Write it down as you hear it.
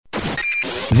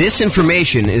This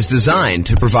information is designed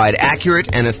to provide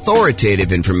accurate and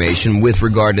authoritative information with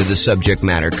regard to the subject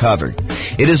matter covered.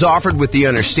 It is offered with the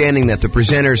understanding that the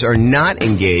presenters are not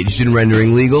engaged in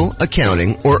rendering legal,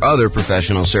 accounting, or other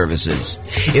professional services.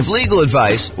 If legal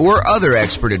advice or other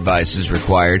expert advice is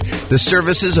required, the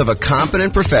services of a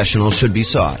competent professional should be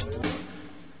sought.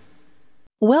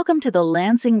 Welcome to the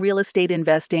Lansing Real Estate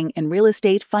Investing and Real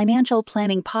Estate Financial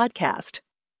Planning Podcast.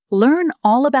 Learn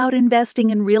all about investing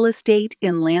in real estate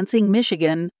in Lansing,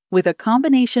 Michigan, with a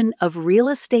combination of real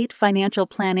estate financial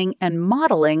planning and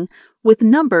modeling with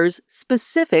numbers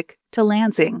specific to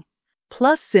Lansing,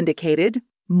 plus syndicated,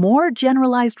 more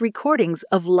generalized recordings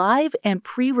of live and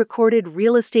pre-recorded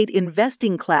real estate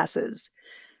investing classes,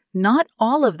 not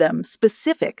all of them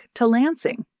specific to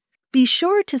Lansing. Be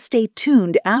sure to stay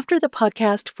tuned after the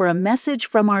podcast for a message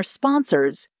from our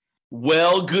sponsors.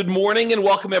 Well, good morning and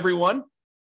welcome, everyone.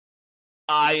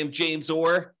 I am James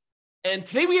Orr, and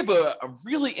today we have a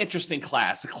really interesting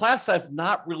class, a class I've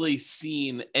not really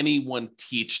seen anyone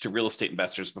teach to real estate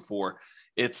investors before.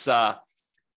 It's, I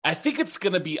think it's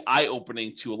going to be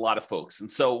eye-opening to a lot of folks, and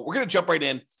so we're going to jump right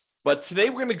in, but today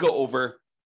we're going to go over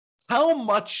how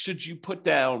much should you put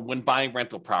down when buying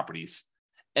rental properties,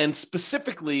 and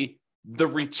specifically the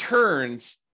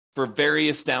returns for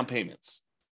various down payments.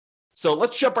 So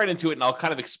let's jump right into it, and I'll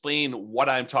kind of explain what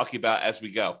I'm talking about as we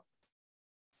go.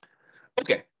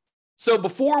 Okay, so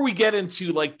before we get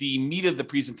into like the meat of the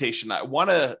presentation, I want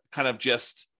to kind of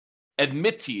just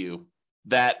admit to you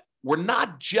that we're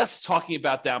not just talking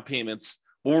about down payments.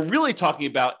 What we're really talking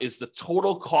about is the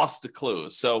total cost to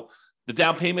close. So the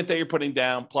down payment that you're putting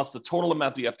down plus the total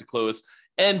amount that you have to close.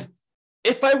 And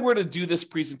if I were to do this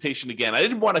presentation again, I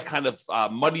didn't want to kind of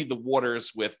muddy the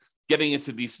waters with getting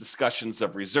into these discussions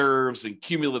of reserves and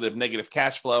cumulative negative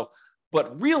cash flow.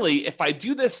 But really, if I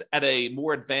do this at a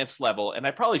more advanced level, and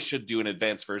I probably should do an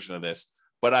advanced version of this,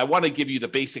 but I want to give you the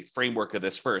basic framework of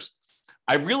this first.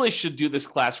 I really should do this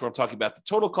class where I'm talking about the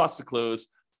total cost to close,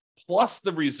 plus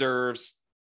the reserves,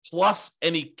 plus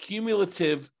any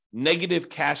cumulative negative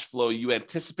cash flow you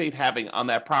anticipate having on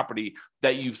that property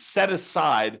that you've set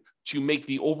aside to make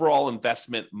the overall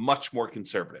investment much more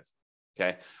conservative.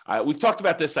 Okay, we've talked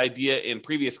about this idea in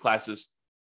previous classes.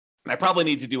 And I probably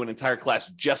need to do an entire class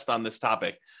just on this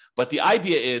topic. But the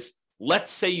idea is, let's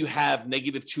say you have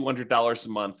negative $200 a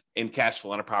month in cash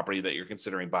flow on a property that you're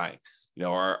considering buying. You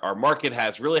know, our market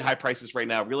has really high prices right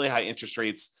now, really high interest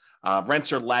rates.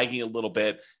 Rents are lagging a little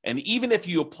bit. And even if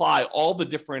you apply all the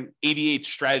different 88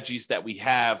 strategies that we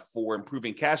have for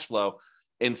improving cash flow,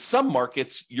 in some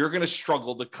markets, you're going to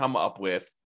struggle to come up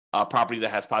with a property that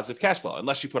has positive cash flow,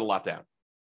 unless you put a lot down.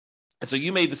 And so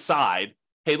you may decide,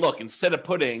 hey, look, instead of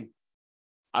putting,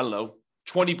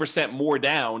 20% more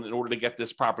down in order to get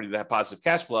this property to have positive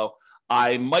cash flow,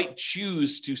 I might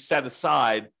choose to set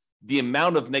aside the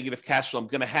amount of negative cash flow I'm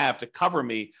going to have to cover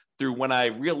me through when I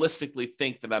realistically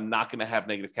think that I'm not going to have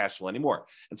negative cash flow anymore.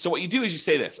 And so what you do is you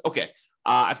say this, okay,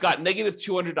 I've got negative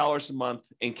 $200 a month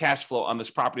in cash flow on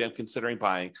this property I'm considering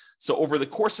buying. So over the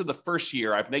course of the first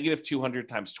year, I have negative 200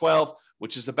 times 12,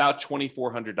 which is about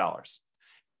 $2,400.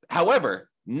 However,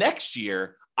 next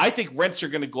year, I think rents are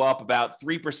going to go up about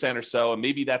 3% or so, and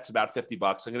maybe that's about $50.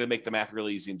 I'm going to make the math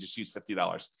really easy and just use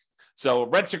 $50. So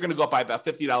rents are going to go up by about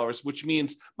 $50, which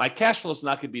means my cash flow is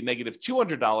not going to be negative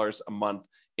 $200 a month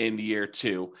in year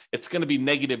two. It's going to be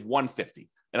negative $150.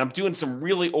 And I'm doing some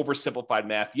really oversimplified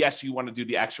math. Yes, you want to do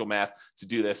the actual math to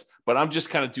do this, but I'm just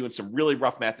kind of doing some really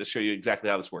rough math to show you exactly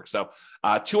how this works. So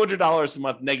 $200 a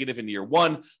month negative in year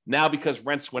one. Now, because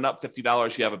rents went up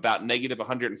 $50, you have about negative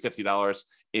 $150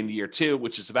 in year two,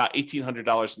 which is about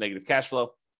 $1,800 negative cash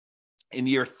flow. In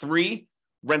year three,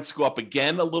 rents go up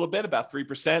again a little bit, about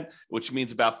 3%, which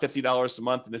means about $50 a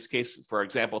month in this case, for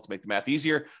example, to make the math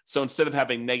easier. So instead of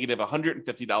having negative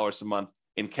 $150 a month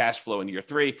in cash flow in year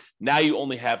three, now you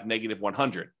only have negative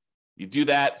 100. You do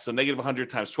that. So negative 100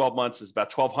 times 12 months is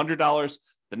about $1,200.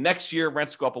 The next year,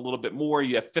 rents go up a little bit more.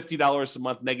 You have $50 a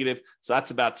month negative. So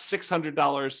that's about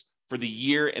 $600 for the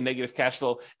year in negative cash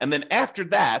flow. And then after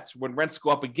that, when rents go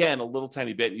up again a little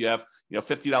tiny bit, you have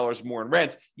 $50 more in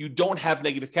rent, you don't have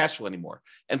negative cash flow anymore.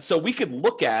 And so we could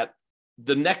look at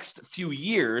the next few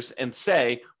years and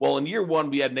say, well, in year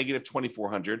one, we had negative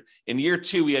 2,400. In year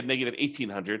two, we had negative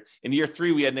 1,800. In year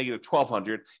three, we had negative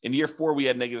 1,200. In year four, we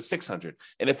had negative 600.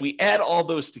 And if we add all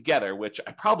those together, which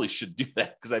I probably should do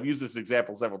that because I've used this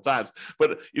example several times,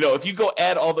 but if you go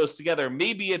add all those together,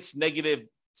 maybe it's negative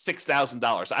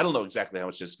 $6,000. I don't know exactly how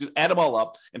much it is. Add them all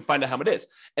up and find out how much it is.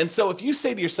 And so if you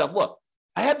say to yourself, look,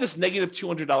 I have this negative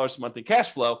 $200 a month in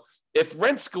cash flow. If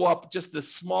rents go up just a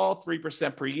small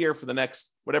 3% per year for the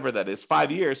next, whatever that is,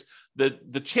 5 years,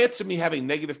 the chance of me having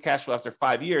negative cash flow after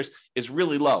 5 years is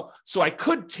really low. So I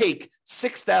could take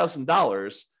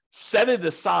 $6,000, set it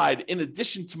aside in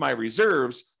addition to my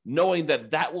reserves, knowing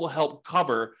that that will help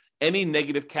cover any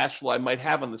negative cash flow I might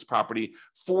have on this property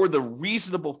for the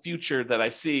reasonable future that I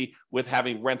see with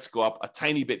having rents go up a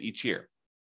tiny bit each year.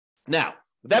 Now,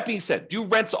 with that being said, do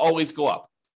rents always go up?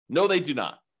 No, they do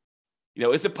not.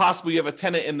 Is it possible you have a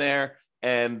tenant in there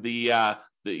and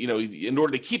in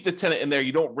order to keep the tenant in there,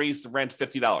 you don't raise the rent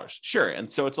 $50? Sure, and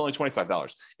so it's only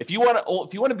 $25. If you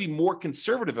want to be more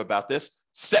conservative about this,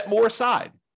 set more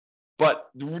aside. But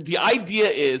the idea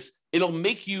is it'll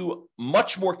make you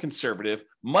much more conservative,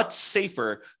 much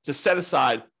safer to set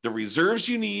aside the reserves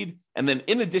you need, and then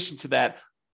in addition to that,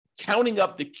 counting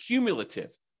up the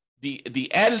cumulative,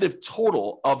 the additive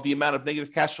total of the amount of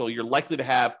negative cash flow you're likely to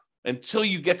have until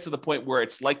you get to the point where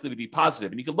it's likely to be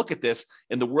positive. And you can look at this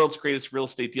in the world's greatest real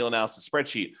estate deal analysis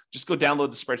spreadsheet. Just go download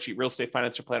the spreadsheet,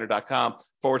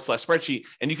 realestatefinancialplanner.com/spreadsheet.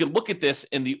 And you can look at this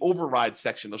in the override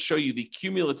section. It'll show you the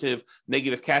cumulative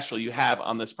negative cash flow you have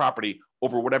on this property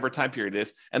over whatever time period it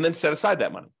is, and then set aside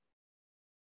that money.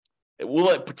 Will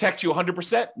it protect you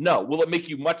 100%? No. Will it make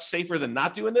you much safer than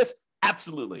not doing this?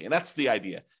 Absolutely. And that's the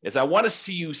idea, is I want to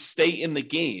see you stay in the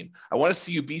game. I want to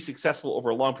see you be successful over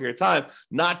a long period of time,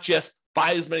 not just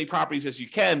buy as many properties as you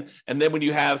can. And then when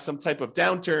you have some type of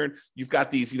downturn, you've got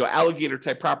these, alligator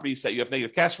type properties that you have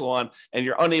negative cash flow on, and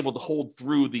you're unable to hold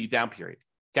through the down period.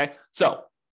 Okay. So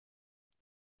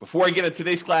before I get into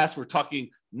today's class, we're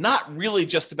talking not really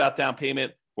just about down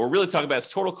payment. What we're really talking about is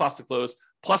total cost to close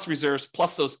plus reserves,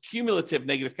 plus those cumulative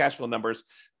negative cash flow numbers.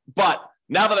 But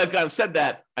now that I've said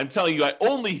that, I'm telling you, I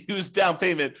only use down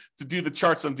payment to do the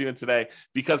charts I'm doing today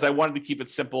because I wanted to keep it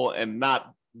simple and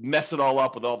not mess it all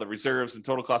up with all the reserves and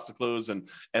total cost to close and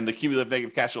the cumulative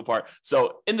negative cash flow part.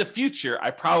 So in the future,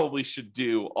 I probably should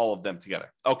do all of them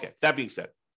together. Okay, that being said.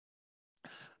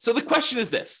 So the question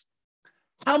is this: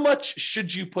 how much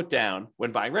should you put down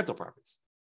when buying rental properties?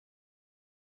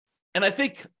 And I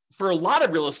think for a lot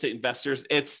of real estate investors,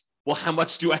 it's, well, how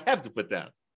much do I have to put down?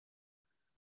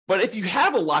 But if you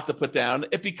have a lot to put down,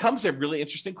 it becomes a really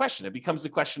interesting question. It becomes the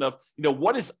question of,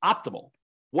 what is optimal?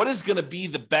 What is going to be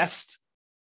the best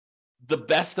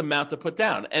amount to put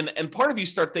down? And part of you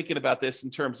start thinking about this in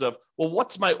terms of, well,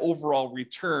 what's my overall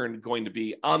return going to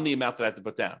be on the amount that I have to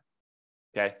put down?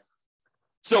 Okay.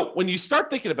 So when you start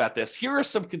thinking about this, here are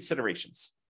some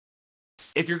considerations.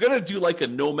 If you're going to do like a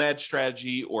nomad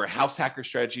strategy or a house hacker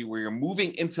strategy where you're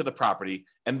moving into the property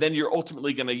and then you're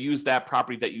ultimately going to use that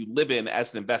property that you live in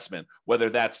as an investment, whether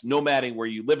that's nomading where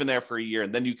you live in there for a year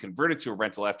and then you convert it to a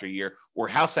rental after a year, or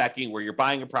house hacking where you're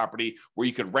buying a property where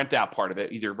you could rent out part of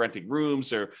it, either renting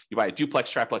rooms or you buy a duplex,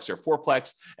 triplex, or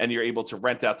fourplex, and you're able to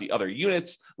rent out the other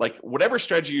units. Like whatever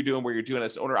strategy you're doing where you're doing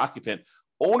as owner-occupant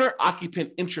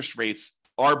interest rates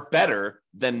are better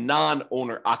than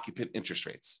non-owner occupant interest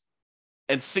rates.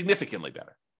 And significantly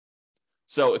better.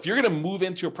 So if you're going to move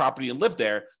into a property and live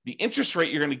there, the interest rate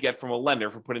you're going to get from a lender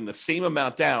for putting the same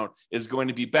amount down is going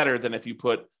to be better than if you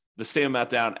put the same amount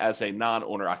down as a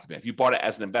non-owner occupant, if you bought it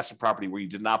as an investment property where you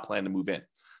did not plan to move in.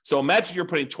 So imagine you're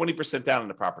putting 20% down on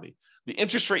the property. The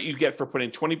interest rate you get for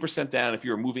putting 20% down if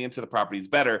you were moving into the property is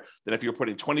better than if you're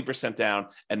putting 20% down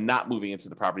and not moving into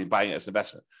the property and buying it as an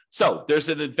investment. So there's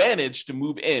an advantage to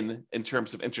move in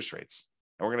terms of interest rates.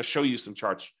 And we're going to show you some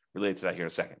charts related to that here in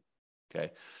a second.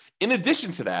 Okay. In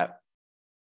addition to that,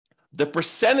 the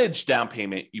percentage down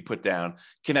payment you put down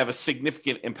can have a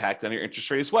significant impact on your interest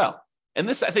rate as well. And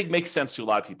this, I think, makes sense to a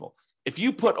lot of people. If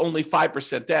you put only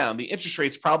 5% down, the interest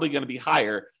rate's probably going to be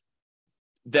higher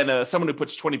than someone who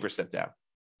puts 20% down.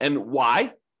 And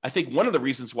why? I think one of the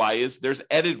reasons why is there's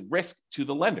added risk to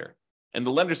the lender. And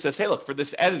the lender says, hey, look, for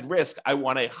this added risk, I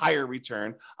want a higher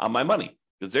return on my money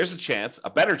because there's a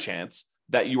better chance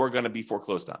that you are going to be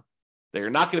foreclosed on, that you're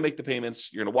not going to make the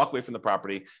payments, you're going to walk away from the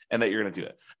property, and that you're going to do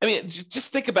it. I mean,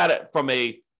 just think about it from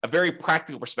a very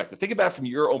practical perspective. Think about it from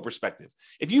your own perspective.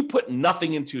 If you put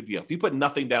nothing into a deal, if you put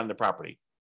nothing down in the property,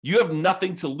 you have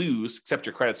nothing to lose except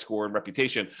your credit score and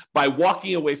reputation by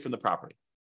walking away from the property.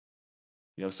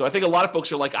 So I think a lot of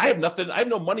folks are like, I have nothing, I have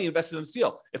no money invested in this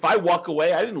deal. If I walk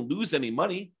away, I didn't lose any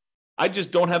money. I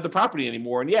just don't have the property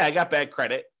anymore. And yeah, I got bad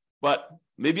credit, but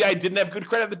maybe I didn't have good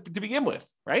credit to begin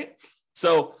with, right?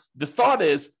 So the thought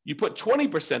is you put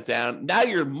 20% down, now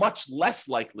you're much less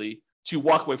likely to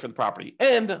walk away from the property.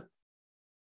 And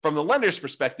from the lender's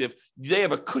perspective, they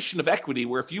have a cushion of equity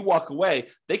where if you walk away,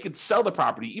 they could sell the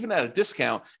property even at a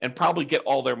discount and probably get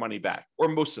all their money back or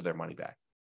most of their money back.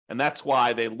 And that's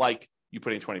why they like you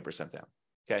put in 20% down.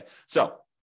 Okay. So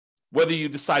whether you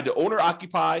decide to own or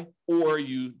occupy, or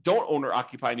you don't own or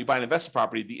occupy and you buy an investment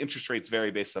property, the interest rates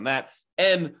vary based on that.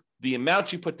 And the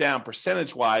amount you put down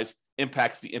percentage-wise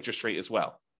impacts the interest rate as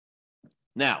well.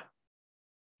 Now,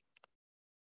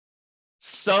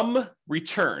 some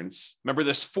returns, remember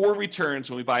there's 4 returns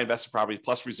when we buy investment properties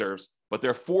plus reserves, but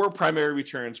there are 4 primary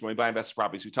returns when we buy investment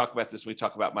properties. We talk about this when we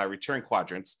talk about my return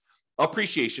quadrants.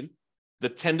 Appreciation, the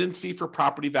tendency for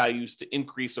property values to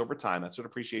increase over time. That's what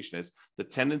appreciation is. The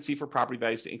tendency for property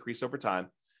values to increase over time.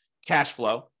 Cash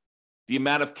flow, the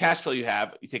amount of cash flow you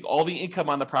have. You take all the income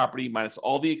on the property minus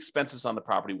all the expenses on the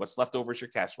property. What's left over is your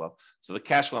cash flow. So the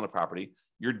cash flow on the property,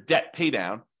 your debt pay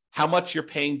down, how much you're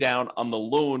paying down on the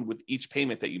loan with each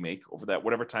payment that you make over that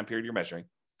whatever time period you're measuring.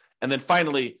 And then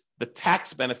finally, the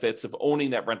tax benefits of owning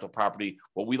that rental property,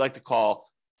 what we like to call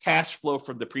cash flow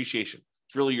from depreciation.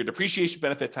 It's really your depreciation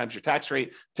benefit times your tax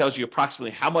rate, tells you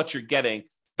approximately how much you're getting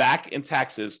back in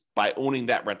taxes by owning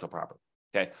that rental property.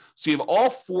 Okay, so you have all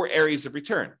 4 areas of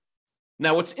return.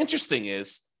 Now, what's interesting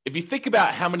is if you think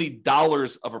about how many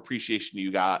dollars of appreciation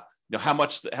you got, how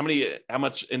much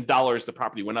in dollars the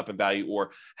property went up in value,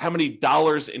 or how many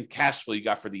dollars in cash flow you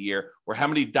got for the year, or how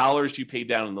many dollars you paid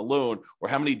down in the loan, or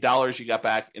how many dollars you got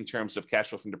back in terms of cash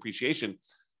flow from depreciation,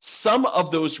 some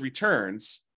of those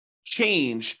returns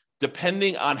change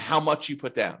depending on how much you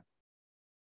put down.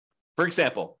 For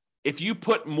example, if you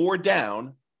put more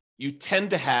down, you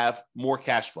tend to have more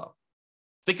cash flow.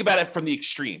 Think about it from the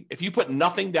extreme. If you put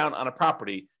nothing down on a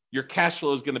property, your cash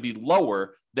flow is going to be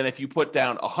lower than if you put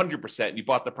down 100% and you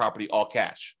bought the property all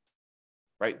cash,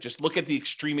 right? Just look at the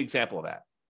extreme example of that.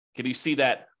 Can you see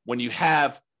that when you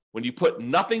put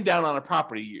nothing down on a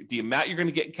property, the amount you're going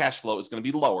to get in cash flow is going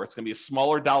to be lower. It's going to be a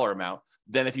smaller dollar amount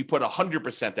than if you put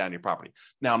 100% down your property.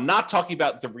 Now, I'm not talking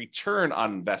about the return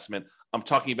on investment. I'm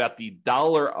talking about the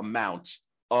dollar amount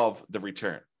of the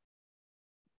return.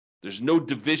 There's no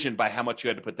division by how much you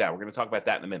had to put down. We're going to talk about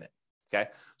that in a minute. Okay.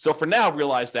 So for now,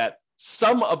 realize that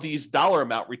some of these dollar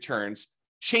amount returns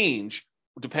change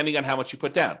depending on how much you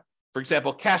put down. For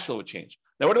example, cash flow would change.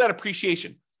 Now, what about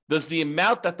appreciation? Does the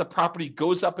amount that the property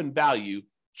goes up in value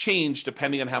change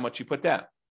depending on how much you put down?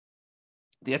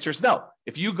 The answer is no.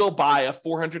 If you go buy a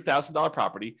 $400,000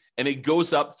 property and it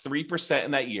goes up 3%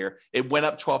 in that year, it went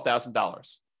up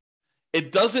 $12,000.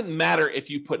 It doesn't matter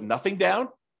if you put nothing down,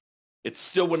 it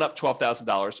still went up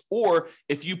 $12,000. Or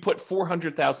if you put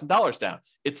 $400,000 down,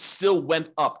 it still went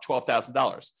up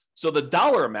 $12,000. So the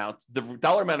dollar amount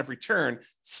of return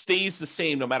stays the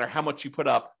same no matter how much you put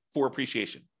up for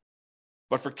appreciation.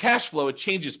 But for cash flow, it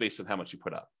changes based on how much you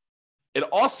put up. It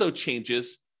also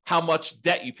changes how much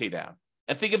debt you pay down.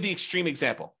 And think of the extreme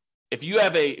example. If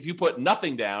you put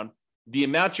nothing down, the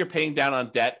amount you're paying down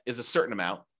on debt is a certain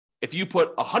amount. If you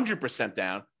put 100%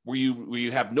 down, where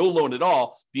you have no loan at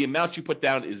all, the amount you put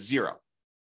down is 0.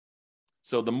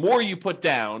 So the more you put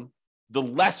down, the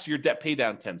less your debt pay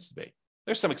down tends to be.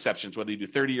 There's some exceptions, whether you do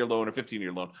 30-year loan or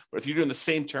 15-year loan. But if you're doing the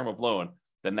same term of loan,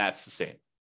 then that's the same.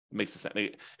 It makes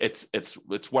sense.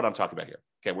 It's what I'm talking about here.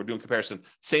 Okay, we're doing comparison,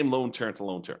 same loan term to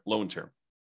loan term.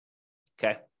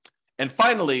 Okay, and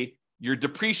finally, your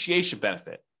depreciation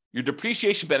benefit. Your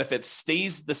depreciation benefit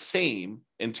stays the same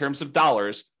in terms of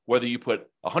dollars, whether you put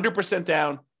 100%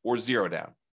 down or 0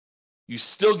 down. You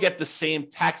still get the same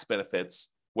tax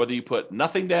benefits, whether you put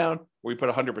nothing down or you put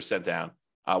 100% down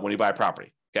when you buy a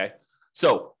property. Okay.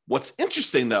 So what's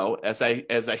interesting though, as I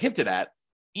hinted at,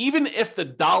 even if the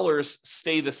dollars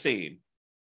stay the same,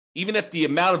 even if the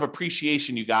amount of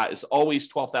appreciation you got is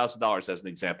always $12,000 as an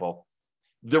example,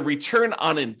 the return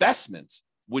on investment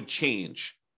would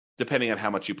change depending on how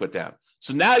much you put down.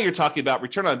 So now you're talking about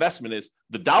return on investment is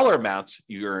the dollar amount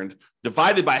you earned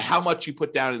divided by how much you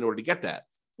put down in order to get that.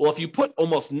 Well, if you put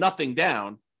almost nothing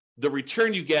down, the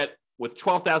return you get with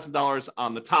 $12,000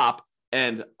 on the top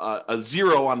and a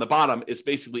 0 on the bottom is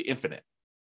basically infinite.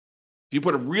 If you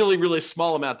put a really, really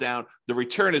small amount down, the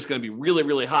return is going to be really,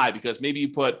 really high because maybe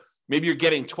you're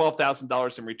getting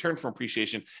 $12,000 in return from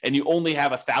appreciation and you only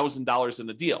have $1,000 in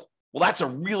the deal. Well, that's a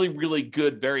really, really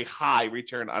good, very high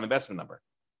return on investment number.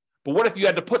 But what if you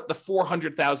had to put the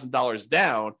 $400,000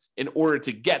 down in order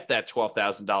to get that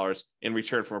 $12,000 in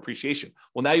return from appreciation?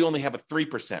 Well, now you only have a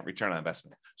 3% return on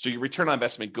investment. So your return on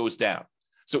investment goes down.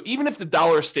 So even if the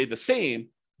dollars stayed the same,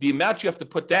 the amount you have to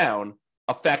put down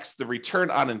affects the return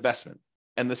on investment.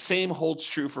 And the same holds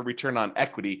true for return on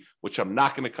equity, which I'm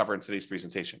not going to cover in today's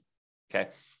presentation.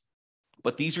 Okay.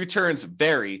 But these returns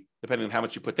vary depending on how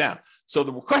much you put down. So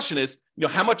the question is,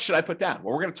 how much should I put down?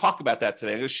 Well, we're going to talk about that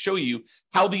today. I'm going to show you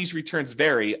how these returns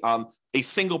vary on a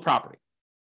single property.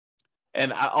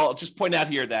 And I'll just point out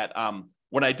here that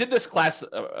when I did this class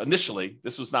initially,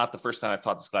 this was not the first time I've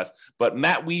taught this class, but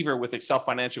Matt Weaver with Excel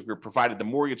Financial Group provided the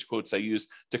mortgage quotes I used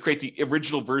to create the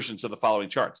original versions of the following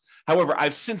charts. However,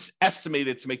 I've since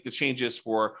estimated to make the changes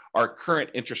for our current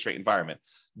interest rate environment.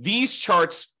 These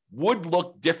charts would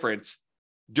look different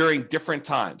during different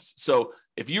times. So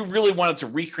if you really wanted to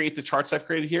recreate the charts I've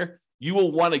created here, you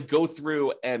will want to go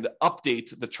through and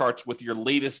update the charts with your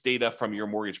latest data from your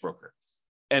mortgage broker.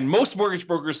 And most mortgage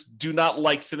brokers do not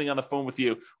like sitting on the phone with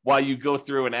you while you go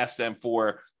through and ask them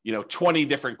for, 20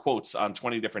 different quotes on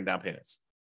 20 different down payments.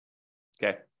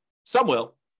 Okay. Some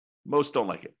will, most don't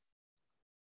like it.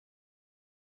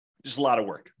 Just a lot of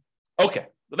work. Okay.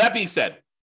 With that being said,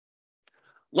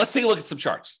 let's take a look at some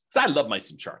charts because I love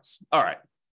some charts. All right.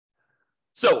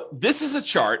 So this is a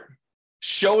chart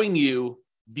showing you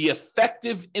the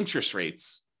effective interest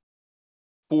rates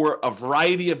for a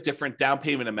variety of different down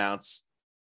payment amounts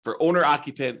for owner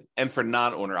occupant and for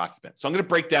non-owner occupant. So I'm going to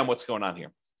break down what's going on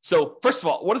here. So first of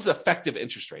all, what is effective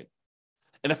interest rate?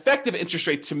 An effective interest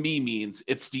rate to me means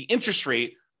it's the interest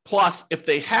rate plus if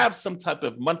they have some type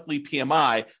of monthly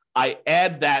PMI, I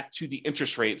add that to the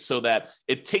interest rate so that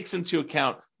it takes into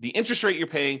account the interest rate you're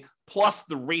paying plus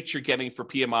the rate you're getting for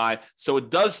PMI. So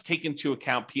it does take into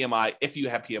account PMI if you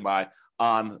have PMI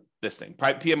on this thing.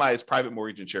 PMI is private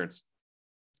mortgage insurance.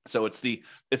 So it's the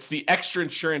extra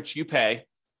insurance you pay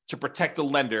to protect the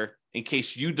lender in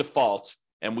case you default.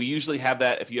 And we usually have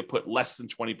that if you put less than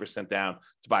 20% down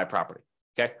to buy a property.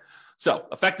 Okay. So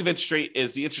effective interest rate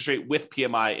is the interest rate with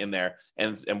PMI in there.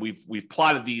 And we've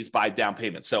plotted these by down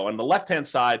payment. So on the left-hand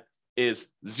side is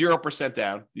 0%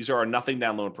 down. These are our nothing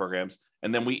down loan programs.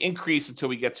 And then we increase until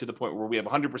we get to the point where we have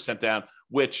 100% down,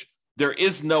 which there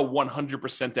is no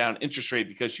 100% down interest rate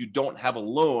because you don't have a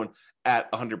loan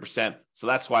at 100%. So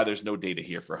that's why there's no data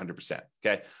here for 100%.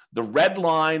 Okay. The red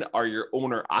line are your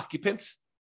owner occupant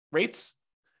rates.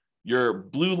 Your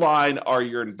blue line are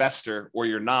your investor or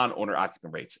your non-owner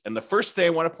occupant rates. And the first thing I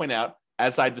want to point out,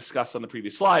 as I discussed on the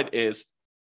previous slide, is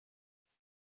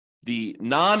the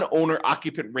non-owner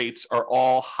occupant rates are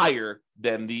all higher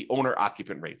than the owner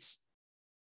occupant rates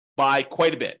by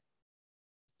quite a bit.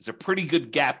 There's a pretty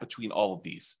good gap between all of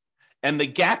these. And the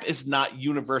gap is not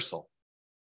universal,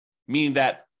 meaning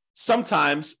that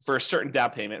sometimes for a certain down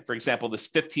payment, for example, this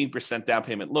 15% down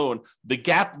payment loan, the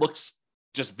gap looks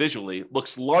just visually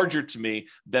looks larger to me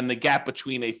than the gap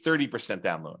between a 30%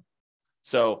 down loan.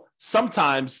 So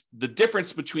sometimes the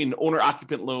difference between an owner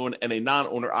occupant loan and a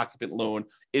non-owner occupant loan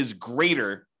is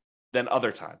greater than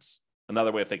other times.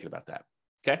 Another way of thinking about that.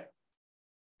 Okay.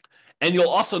 And you'll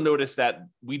also notice that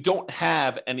we don't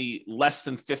have any less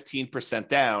than 15%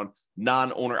 down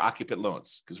non-owner occupant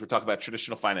loans because we're talking about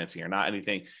traditional financing or not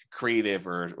anything creative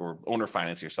or owner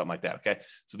financing or something like that. Okay.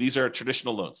 So these are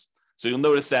traditional loans. So you'll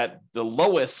notice that the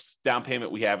lowest down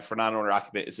payment we have for non-owner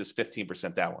occupant is this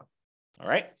 15% down one. All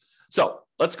right. So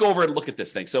let's go over and look at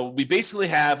this thing. So we basically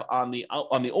have on the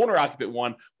owner occupant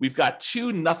one, we've got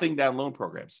two nothing down loan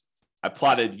programs. I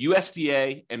plotted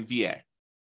USDA and VA.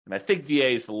 And I think VA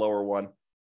is the lower one.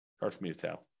 Hard for me to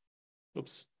tell.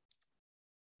 Oops.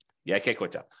 Yeah, I can't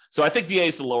quite tell. So I think VA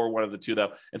is the lower one of the two,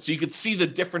 though. And so you can see the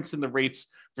difference in the rates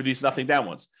for these nothing down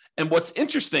ones. And what's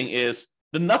interesting is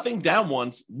the nothing down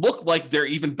ones look like they're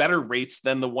even better rates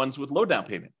than the ones with low down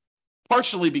payment,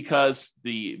 partially because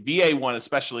the VA one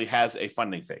especially has a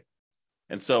funding fee.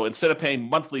 And so instead of paying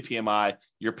monthly PMI,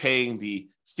 you're paying the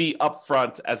fee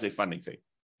upfront as a funding fee.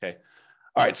 Okay.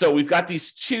 All right. So we've got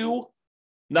these two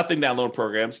nothing down loan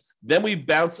programs. Then we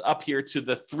bounce up here to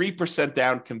the 3%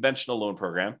 down conventional loan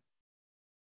program,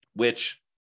 which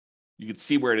you can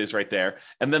see where it is right there.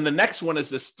 And then the next one is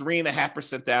this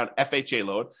 3.5% down FHA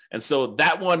loan. And so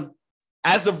that one,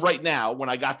 as of right now, when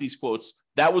I got these quotes,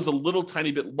 that was a little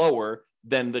tiny bit lower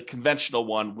than the conventional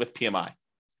one with PMI.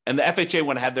 And the FHA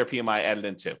one had their PMI added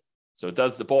in too. So it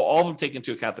does all of them take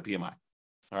into account the PMI.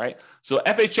 All right. So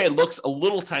FHA looks a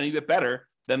little tiny bit better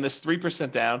than this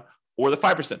 3% down or the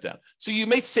 5% down. So you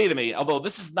may say to me, although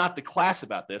this is not the class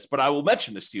about this, but I will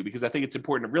mention this to you because I think it's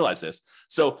important to realize this.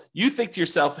 So you think to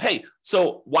yourself, hey,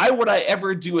 so why would I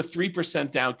ever do a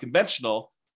 3% down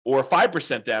conventional or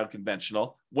 5% down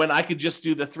conventional when I could just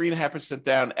do the 3.5%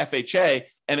 down FHA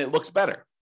and it looks better?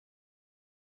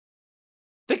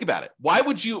 Think about it. Why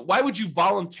would you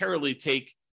voluntarily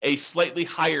take a slightly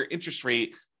higher interest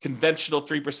rate conventional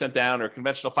 3% down or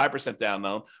conventional 5% down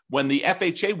loan when the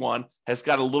FHA one has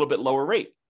got a little bit lower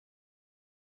rate?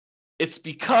 It's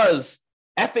because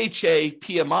FHA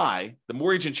PMI, the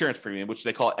mortgage insurance premium, which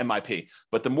they call MIP,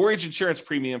 but the mortgage insurance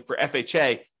premium for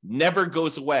FHA never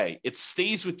goes away. It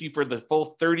stays with you for the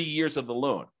full 30 years of the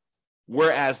loan.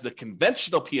 whereas the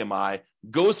conventional PMI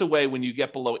goes away when you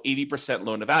get below 80%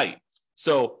 loan to value.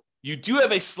 So you do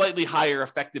have a slightly higher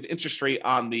effective interest rate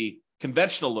on the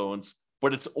conventional loans,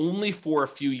 but it's only for a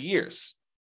few years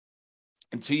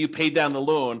until you pay down the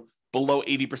loan below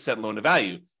 80% loan to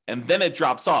value. And then it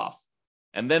drops off.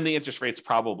 And then the interest rate's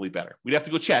probably better. We'd have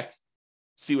to go check,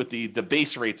 see what the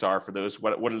base rates are for those,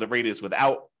 what the rate is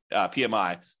without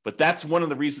PMI. But that's one of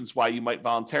the reasons why you might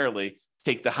voluntarily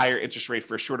take the higher interest rate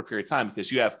for a shorter period of time,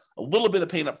 because you have a little bit of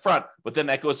pain up front, but then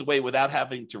that goes away without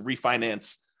having to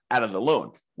refinance out of the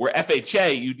loan. Where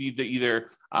FHA, you need to either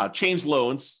change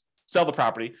loans, sell the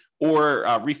property, or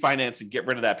refinance and get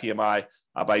rid of that PMI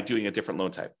by doing a different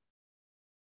loan type.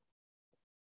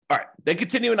 All right, then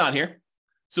continuing on here.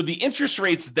 So the interest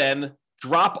rates then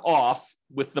drop off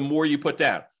with the more you put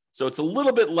down. So it's a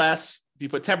little bit less if you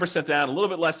put 10% down, a little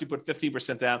bit less if you put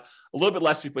 15% down, a little bit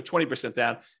less if you put 20%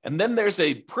 down. And then there's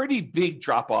a pretty big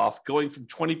drop off going from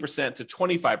 20% to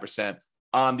 25%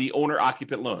 on the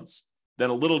owner-occupant loans.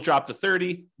 Then a little drop to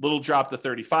 30, little drop to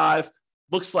 35.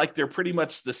 Looks like they're pretty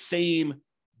much the same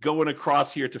going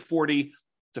across here to 40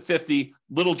 to 50,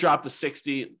 little drop to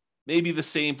 60, maybe the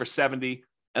same for 70,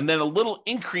 and then a little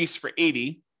increase for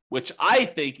 80, which I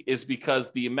think is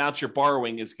because the amount you're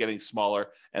borrowing is getting smaller.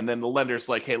 And then the lender's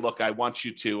like, hey, look, I want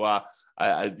you to,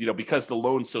 because the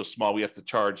loan's so small, we have to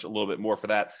charge a little bit more for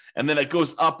that. And then it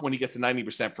goes up when you get to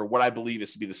 90% for what I believe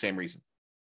is to be the same reason.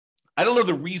 I don't know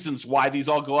the reasons why these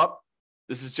all go up.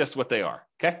 This is just what they are,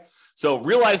 okay? So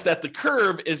realize that the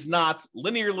curve is not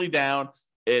linearly down.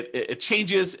 It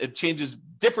changes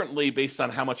differently based on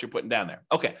how much you're putting down there.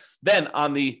 Okay, then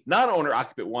on the non-owner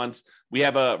occupant ones, we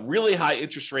have a really high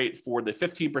interest rate for the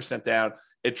 15% down.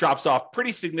 It drops off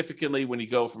pretty significantly when you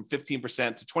go from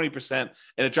 15% to 20%, and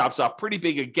it drops off pretty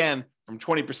big again from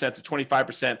 20% to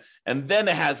 25%. And then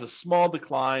it has a small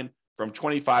decline from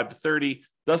 25 to 30.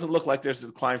 Doesn't look like there's a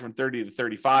decline from 30 to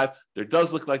 35. There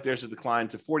does look like there's a decline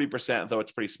to 40%, though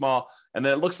it's pretty small. And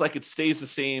then it looks like it stays the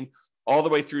same all the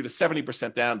way through to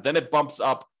 70% down. Then it bumps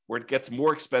up where it gets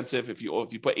more expensive if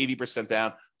you put 80%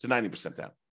 down to 90%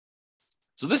 down.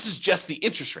 So this is just the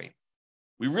interest rate.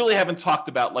 We really haven't talked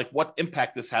about like what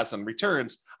impact this has on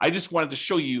returns. I just wanted to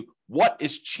show you what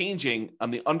is changing on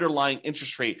the underlying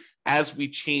interest rate as we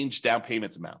change down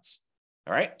payment amounts.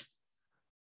 All right.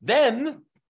 Then,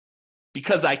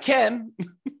 because I can,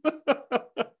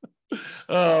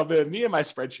 oh man, me and my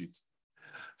spreadsheets.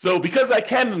 So because I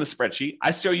can in the spreadsheet, I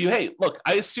show you, hey, look,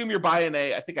 I assume you're buying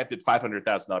I think I did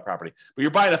 $500,000 property, but you're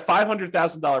buying a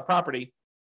 $500,000 property,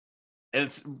 and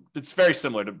it's very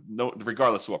similar to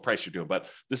regardless of what price you're doing, but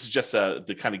this is just to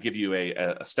kind of give you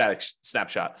a static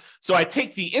snapshot. So I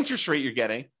take the interest rate you're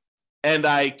getting, and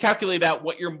I calculate out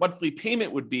what your monthly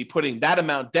payment would be putting that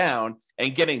amount down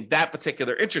and getting that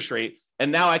particular interest rate.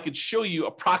 And now I could show you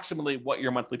approximately what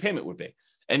your monthly payment would be.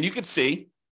 And you can see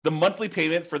the monthly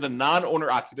payment for the non-owner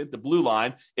occupant, the blue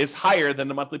line, is higher than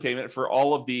the monthly payment for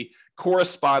all of the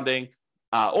corresponding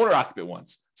owner occupant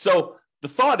ones. So the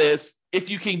thought is, if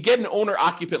you can get an owner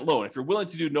occupant loan, if you're willing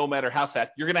to do no matter house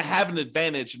hack, you're going to have an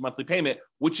advantage in monthly payment,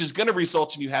 which is going to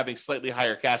result in you having slightly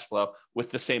higher cash flow with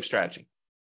the same strategy.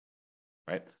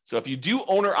 Right? So if you do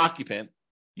owner occupant,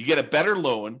 you get a better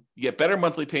loan, you get better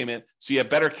monthly payment, so you have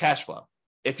better cash flow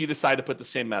if you decide to put the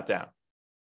same amount down.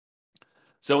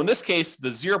 So in this case, the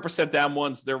 0% down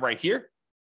ones, they're right here.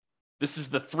 This is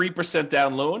the 3%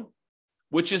 down loan,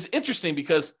 which is interesting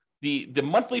because the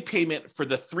monthly payment for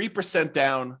the 3%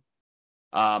 down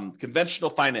conventional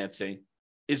financing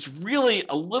is really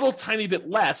a little tiny bit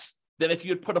less than if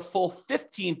you had put a full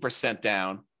 15%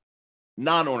 down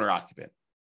non-owner occupant.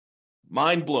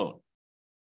 Mind blown.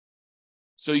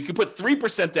 So you could put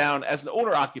 3% down as an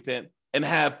owner occupant and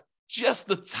have just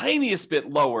the tiniest bit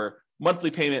lower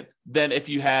monthly payment than if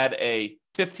you had a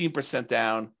 15%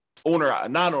 down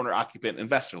non-owner occupant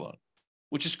investor loan,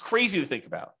 which is crazy to think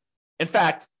about. In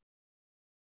fact,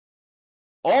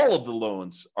 all of the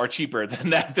loans are cheaper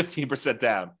than that 15%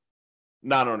 down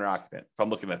non-owner occupant, if I'm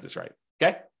looking at this right.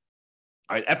 Okay.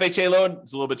 All right. FHA loan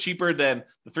is a little bit cheaper than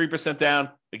the 3% down.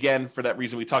 Again, for that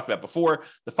reason we talked about before.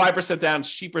 The 5% down is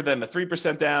cheaper than the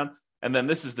 3% down. And then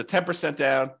this is the 10%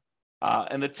 down.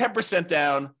 And the 10%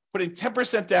 down, putting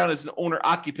 10% down as an owner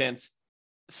occupant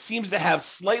seems to have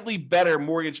slightly better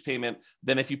mortgage payment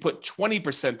than if you put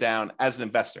 20% down as an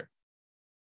investor.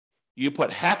 You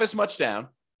put half as much down,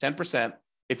 10%,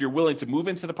 if you're willing to move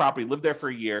into the property, live there for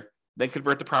a year, then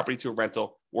convert the property to a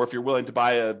rental, or if you're willing to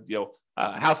buy a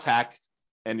house hack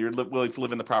and you're willing to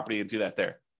live in the property and do that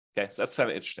there. Okay, so that's kind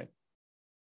of interesting.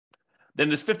 Then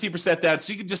there's 50% down,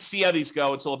 so you can just see how these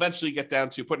go until eventually you get down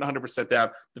to putting 100% down.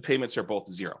 The payments are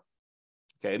both 0.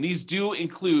 Okay, and these do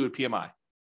include PMI.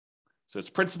 So it's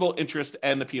principal, interest,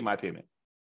 and the PMI payment.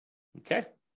 Okay.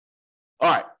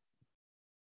 All right.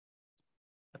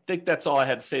 I think that's all I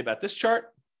had to say about this chart.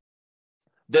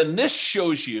 Then this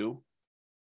shows you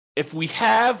if we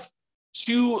have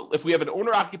an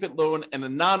owner-occupant loan and a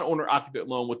non-owner-occupant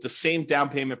loan with the same down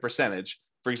payment percentage.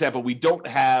 For example, we don't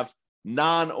have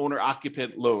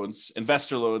non-owner-occupant loans,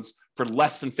 investor loans, for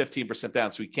less than 15%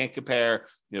 down. So we can't compare,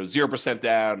 0%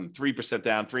 down, 3%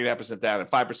 down, 3.5% down, and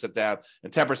 5% down,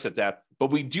 and 10% down.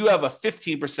 But we do have a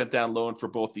 15% down loan for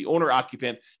both the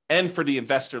owner-occupant and for the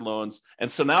investor loans.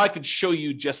 And so now I can show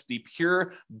you just the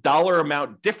pure dollar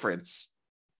amount difference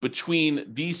between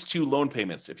these two loan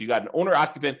payments, if you got an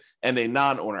owner-occupant and a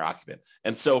non-owner-occupant.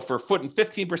 And so for putting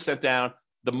 15% down,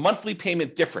 the monthly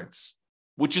payment difference,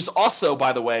 which is also,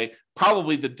 by the way,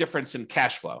 probably the difference in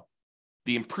cash flow,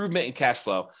 the improvement in cash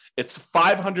flow, it's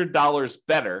 $500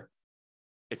 better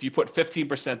if you put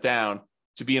 15% down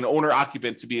to be an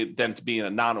owner-occupant than to be a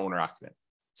non-owner-occupant.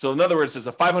 So in other words, there's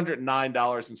a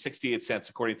 $509.68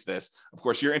 according to this. Of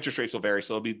course, your interest rates will vary,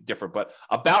 so it'll be different, but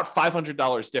about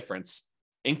 $500 difference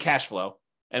in cash flow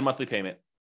and monthly payment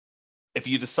if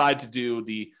you decide to do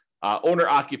the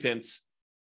owner-occupant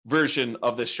version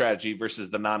of this strategy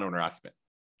versus the non-owner-occupant.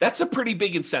 That's a pretty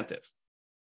big incentive.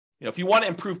 If you want to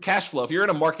improve cash flow, if you're in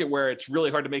a market where it's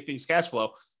really hard to make things cash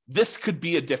flow, this could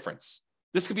be a difference.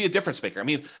 This could be a difference maker. I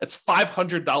mean, it's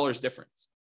 $500 difference,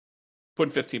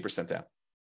 putting 15% down.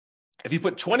 If you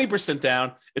put 20%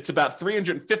 down, it's about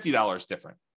 $350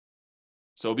 different.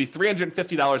 So it'll be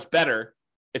 $350 better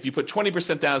if you put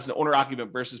 20% down as an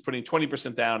owner-occupant versus putting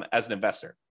 20% down as an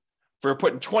investor. For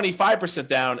putting 25%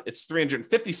 down, it's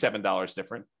 $357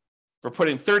 different. For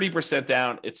putting 30%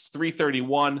 down, it's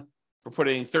 $331. For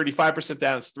putting 35%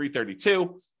 down, it's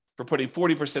 $332. For putting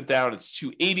 40% down, it's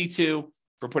 $282.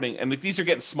 And these are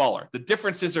getting smaller. The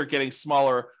differences are getting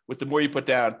smaller with the more you put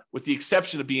down, with the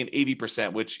exception of being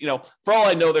 80%, which, for all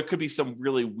I know, there could be some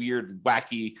really weird,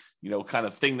 wacky, kind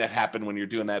of thing that happened when you're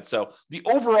doing that. So the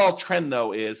overall trend,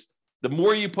 though, is the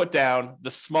more you put down, the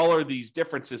smaller these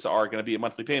differences are going to be in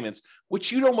monthly payments,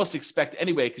 which you'd almost expect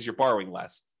anyway because you're borrowing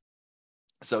less.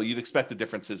 So you'd expect the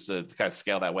differences to kind of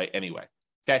scale that way anyway.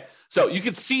 Okay, so you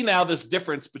can see now this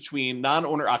difference between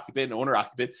non-owner occupant and owner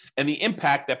occupant and the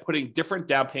impact that putting different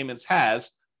down payments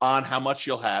has on how much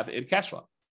you'll have in cash flow.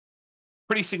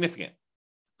 Pretty significant.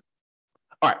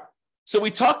 All right, so we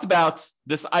talked about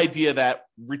this idea that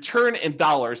return in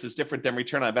dollars is different than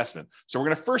return on investment. So we're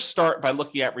going to first start by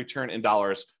looking at return in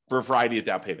dollars for a variety of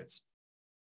down payments.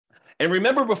 And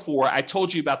remember before, I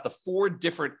told you about the 4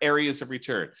 different areas of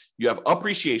return. You have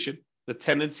appreciation, the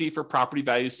tendency for property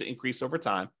values to increase over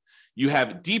time. You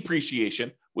have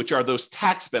depreciation, which are those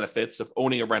tax benefits of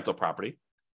owning a rental property.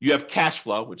 You have cash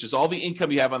flow, which is all the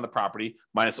income you have on the property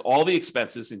minus all the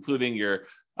expenses, including your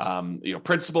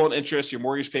principal and interest, your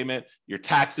mortgage payment, your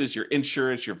taxes, your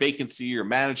insurance, your vacancy, your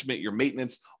management, your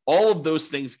maintenance. All of those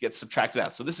things get subtracted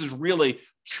out. So this is really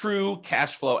true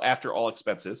cash flow after all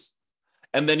expenses.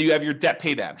 And then you have your debt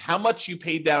pay down, how much you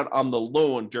paid down on the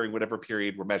loan during whatever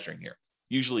period we're measuring here,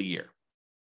 usually a year.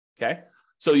 Okay.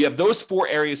 So you have those 4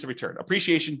 areas of return: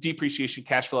 appreciation, depreciation,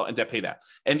 cash flow, and debt pay down.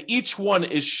 And each one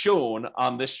is shown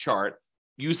on this chart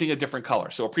using a different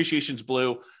color. So appreciation is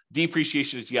blue,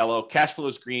 depreciation is yellow, cash flow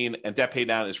is green, and debt pay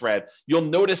down is red. You'll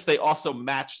notice they also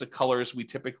match the colors we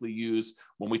typically use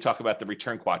when we talk about the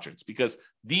return quadrants, because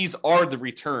these are the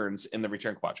returns in the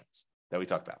return quadrants that we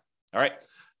talked about. All right.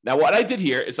 Now, what I did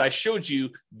here is I showed you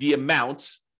the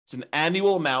amount. It's an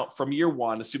annual amount from year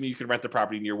 1, assuming you can rent the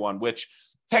property in year 1, which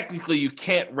technically you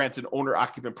can't rent an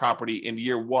owner-occupant property in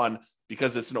year 1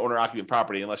 because it's an owner-occupant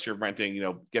property unless you're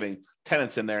renting, getting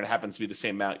tenants in there, and it happens to be the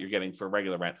same amount you're getting for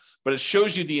regular rent. But it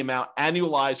shows you the amount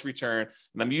annualized return,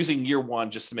 and I'm using year 1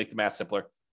 just to make the math simpler.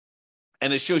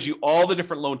 And it shows you all the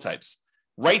different loan types.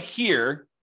 Right here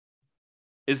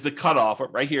is the cutoff.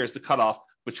 Right here is the cutoff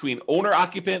between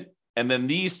owner-occupant, and then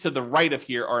these to the right of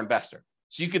here are investor.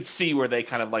 So you could see where they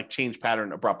kind of like change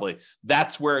pattern abruptly.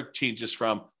 That's where it changes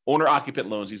from owner-occupant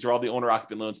loans. These are all the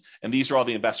owner-occupant loans, and these are all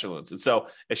the investor loans. And so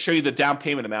I show you the down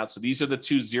payment amount. So these are the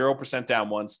 2 0% down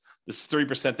ones. This is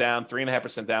 3% down,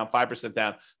 3.5% down, 5%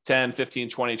 down, 10, 15,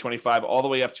 20, 25, all the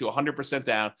way up to 100%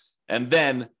 down. And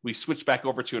then we switch back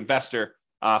over to investor,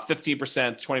 15%,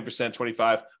 20%,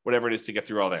 25, whatever it is to get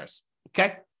through all theirs.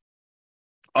 Okay?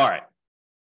 All right.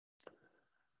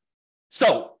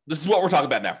 So this is what we're talking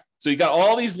about now. So you got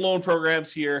all these loan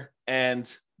programs here,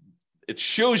 and it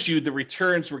shows you the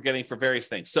returns we're getting for various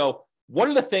things. So one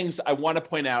of the things I want to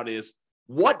point out is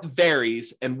what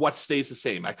varies and what stays the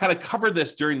same. I kind of covered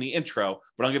this during the intro,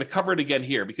 but I'm going to cover it again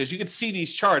here because you can see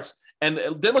these charts and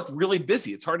they look really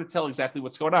busy. It's hard to tell exactly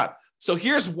what's going on. So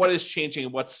here's what is changing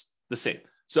and what's the same.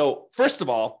 So first of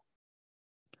all,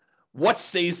 what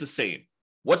stays the same?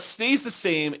 What stays the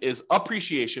same is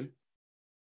appreciation.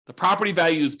 The property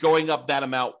value is going up that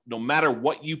amount no matter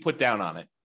what you put down on it.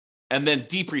 And then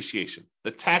depreciation.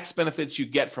 The tax benefits you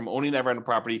get from owning that rental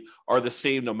property are the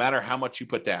same no matter how much you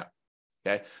put down.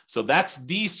 Okay, so that's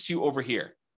these two over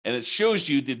here. And it shows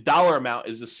you the dollar amount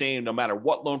is the same no matter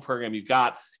what loan program you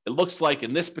got. It looks like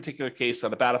in this particular case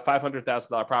on about a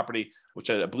 $500,000 property, which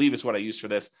I believe is what I use for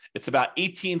this, it's about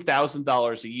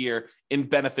 $18,000 a year in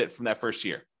benefit from that first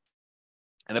year.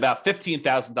 And about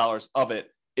 $15,000 of it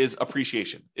is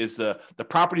appreciation, is the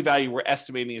property value we're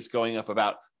estimating is going up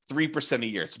about 3% a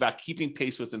year. It's about keeping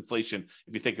pace with inflation,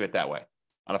 if you think of it that way,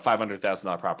 on a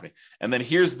 $500,000 property. And then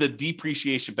here's the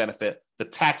depreciation benefit, the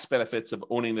tax benefits of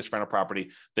owning this rental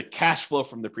property, the cash flow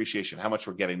from the depreciation, how much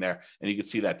we're getting there. And you can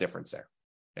see that difference there.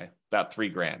 Okay, about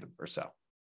 $3,000 or so.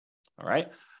 All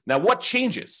right. Now, what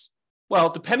changes? Well,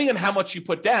 depending on how much you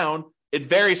put down, it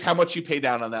varies how much you pay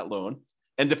down on that loan.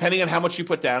 And depending on how much you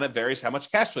put down, it varies how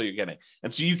much cash flow you're getting.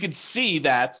 And so you can see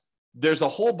that there's a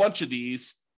whole bunch of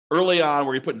these early on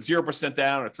where you're putting 0%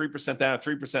 down or 3% down or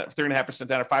 3%, 3.5%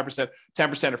 down or 5%,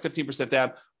 10% or 15%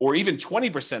 down, or even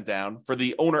 20% down for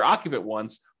the owner occupant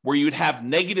ones where you would have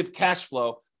negative cash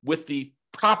flow with the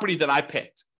property that I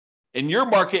picked. In your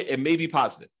market, it may be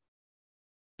positive,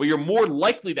 but you're more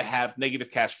likely to have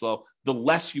negative cash flow the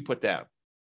less you put down.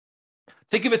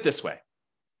 Think of it this way.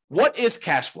 What is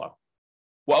cash flow?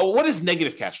 Well, what is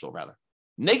negative cash flow, rather?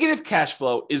 Negative cash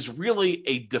flow is really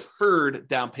a deferred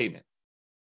down payment.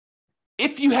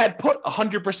 If you had put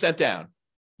 100% down,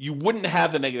 you wouldn't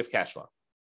have the negative cash flow,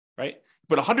 right?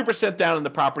 Put 100% down in the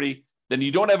property, then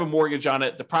you don't have a mortgage on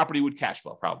it, the property would cash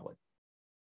flow probably.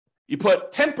 You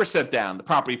put 10% down, the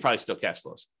property probably still cash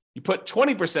flows. You put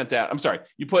 20% down,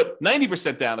 you put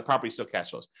 90% down, the property still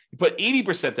cash flows. You put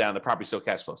 80% down, the property still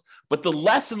cash flows. But the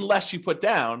less and less you put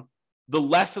down, the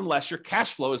less and less your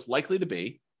cash flow is likely to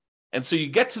be. And so you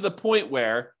get to the point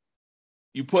where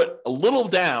you put a little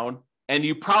down and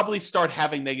you probably start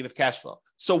having negative cash flow.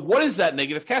 So what is that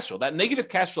negative cash flow? That negative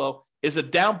cash flow is a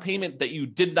down payment that you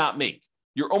did not make.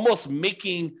 You're almost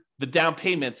making the down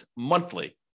payment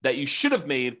monthly that you should have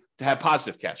made to have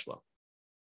positive cash flow.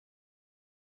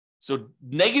 So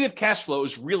negative cash flow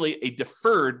is really a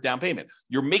deferred down payment.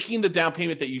 You're making the down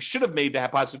payment that you should have made to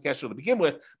have positive cash flow to begin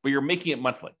with, but you're making it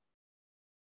monthly.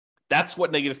 That's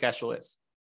what negative cash flow is.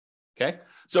 Okay.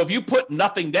 So if you put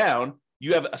nothing down,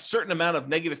 you have a certain amount of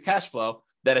negative cash flow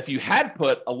that if you had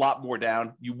put a lot more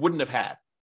down, you wouldn't have had.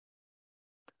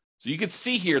 So you can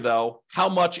see here, though, how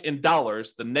much in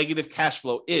dollars the negative cash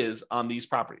flow is on these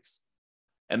properties.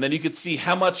 And then you can see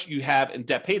how much you have in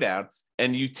debt pay down.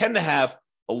 And you tend to have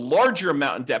a larger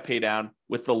amount in debt pay down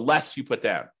with the less you put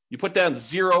down. You put down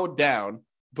zero down,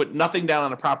 put nothing down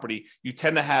on a property, you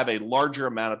tend to have a larger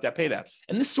amount of debt pay down.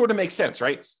 And this sort of makes sense,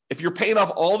 right? If you're paying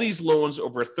off all these loans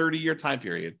over a 30-year time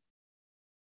period,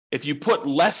 if you put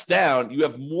less down, you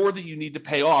have more that you need to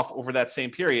pay off over that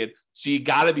same period. So you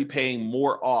got to be paying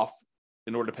more off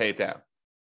in order to pay it down.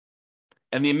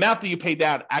 And the amount that you pay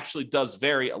down actually does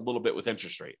vary a little bit with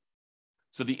interest rate.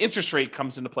 So the interest rate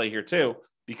comes into play here too,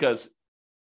 because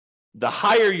the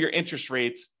higher your interest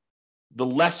rates, the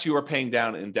less you are paying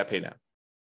down in debt pay down.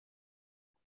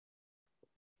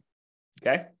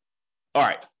 Okay. All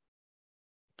right.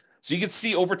 So you can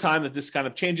see over time that this kind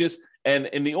of changes. And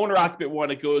in the owner occupant one,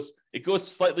 it goes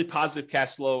slightly positive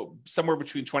cash flow, somewhere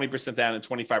between 20% down and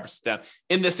 25% down.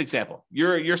 In this example,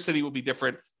 your city will be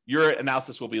different. Your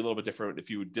analysis will be a little bit different if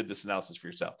you did this analysis for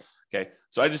yourself. Okay.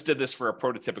 So I just did this for a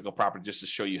prototypical property just to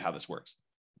show you how this works.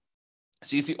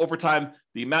 So you see over time,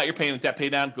 the amount you're paying in debt pay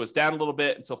down goes down a little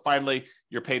bit until finally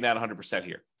you're paying down 100%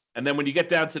 here. And then when you get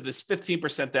down to this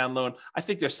 15% down loan, I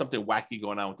think there's something wacky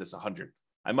going on with this 100.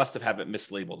 I must have it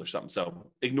mislabeled or something.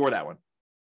 So ignore that one.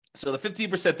 So the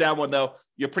 15% down one, though,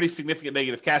 you have pretty significant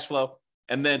negative cash flow.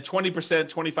 And then 20%,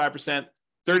 25%,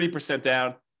 30%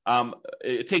 down.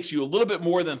 It takes you a little bit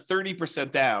more than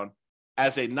 30% down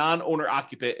as a non-owner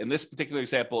occupant in this particular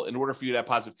example in order for you to have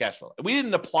positive cash flow. And we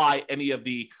didn't apply any of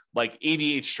the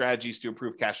 88 strategies to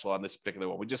improve cash flow on this particular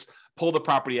one. We just pulled the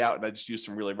property out and I just used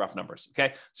some really rough numbers.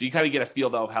 Okay. So you kind of get a feel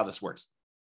though of how this works.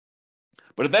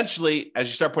 But eventually, as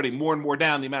you start putting more and more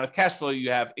down, the amount of cash flow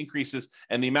you have increases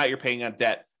and the amount you're paying on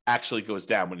debt actually goes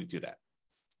down when you do that.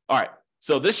 All right.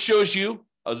 So this shows you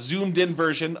a zoomed in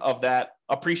version of that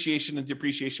appreciation and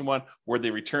depreciation one where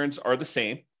the returns are the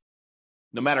same.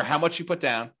 No matter how much you put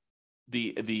down,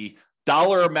 the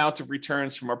dollar amount of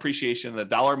returns from appreciation and the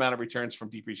dollar amount of returns from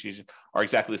depreciation are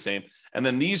exactly the same. And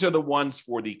then these are the ones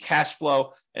for the cash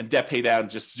flow and debt pay down,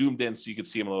 just zoomed in so you can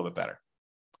see them a little bit better.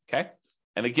 Okay.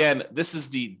 And again, this is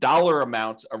the dollar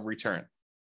amount of return.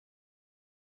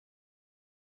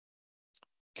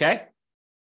 Okay.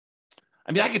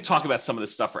 I mean, I could talk about some of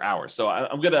this stuff for hours. So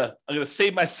I'm gonna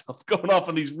save myself going off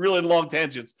on these really long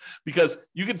tangents, because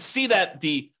you can see that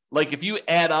like if you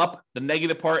add up the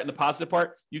negative part and the positive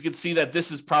part, you can see that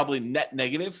this is probably net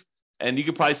negative. And you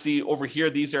can probably see over here,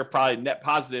 these are probably net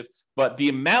positive, but the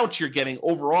amount you're getting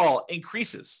overall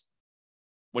increases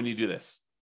when you do this.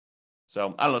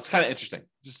 So I don't know, it's kind of interesting.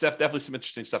 Just definitely some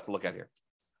interesting stuff to look at here.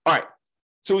 All right,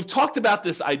 so we've talked about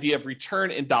this idea of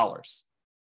return in dollars.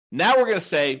 Now we're going to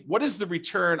say, what is the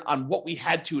return on what we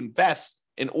had to invest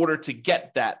in order to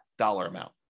get that dollar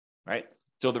amount, right?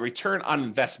 So the return on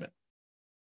investment.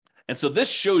 And so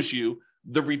this shows you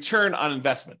the return on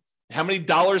investment. How many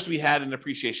dollars we had in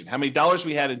appreciation, how many dollars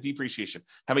we had in depreciation,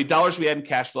 how many dollars we had in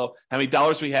cash flow, how many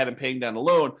dollars we had in paying down a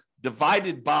loan,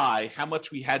 divided by how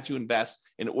much we had to invest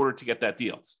in order to get that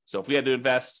deal. So if we had to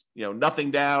invest,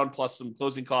 nothing down plus some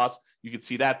closing costs, you could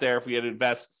see that there. If we had to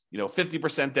invest,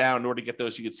 50% down in order to get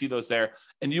those, you could see those there.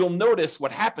 And you'll notice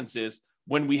what happens is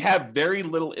when we have very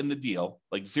little in the deal,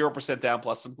 like 0% down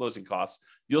plus some closing costs,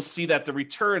 you'll see that the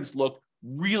returns look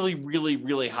really, really,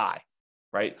 really high,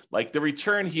 right? Like the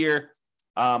return here,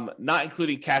 not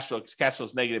including cash flow, because cash flow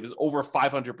is negative, is over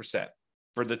 500%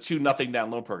 for the two nothing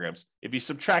down loan programs. If you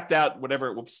subtract out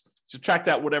whatever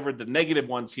the negative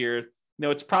ones here,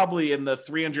 it's probably in the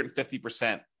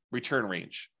 350% return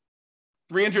range.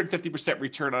 350%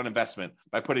 return on investment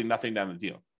by putting nothing down the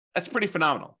deal. That's pretty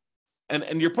phenomenal.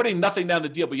 And you're putting nothing down the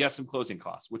deal, but you have some closing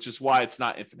costs, which is why it's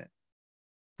not infinite.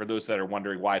 For those that are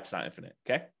wondering why it's not infinite,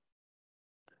 okay?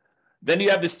 Then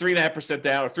you have this 3.5%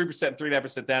 down, or 3% and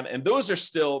 3.5% down, and those are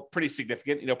still pretty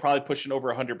significant, probably pushing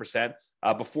over 100%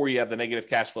 before you have the negative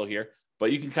cash flow here.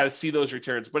 But you can kind of see those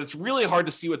returns, but it's really hard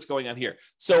to see what's going on here.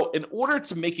 So in order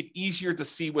to make it easier to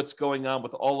see what's going on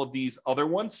with all of these other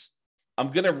ones,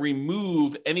 I'm going to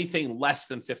remove anything less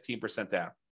than 15% down.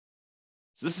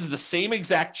 So this is the same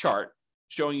exact chart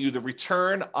showing you the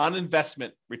return on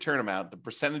investment return amount, the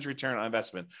percentage return on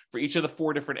investment for each of the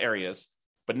four different areas.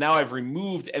 But now I've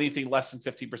removed anything less than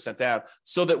 15% down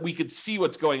so that we could see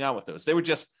what's going on with those. They were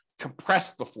just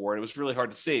compressed before, and it was really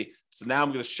hard to see. So now I'm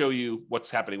going to show you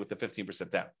what's happening with the 15%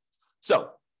 down. So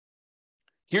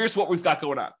here's what we've got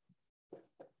going on.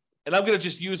 And I'm going to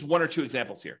just use one or two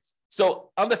examples here. So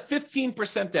on the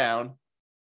 15% down,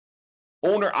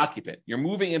 owner occupant, you're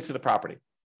moving into the property.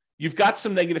 You've got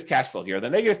some negative cash flow here. The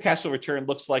negative cash flow return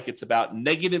looks like it's about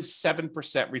negative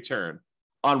 7% return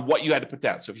on what you had to put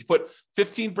down. So if you put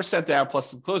 15% down plus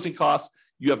some closing costs,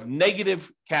 you have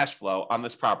negative cash flow on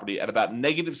this property at about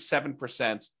negative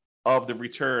 7% of the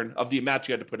return of the amount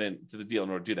you had to put into the deal in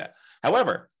order to do that.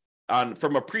 However,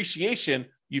 from appreciation,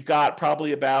 you've got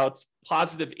probably about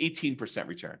positive 18%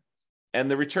 return. And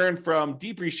the return from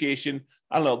depreciation,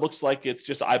 I don't know, it looks like it's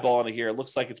just eyeballing it here. It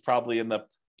looks like it's probably in the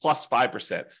plus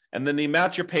 5%. And then the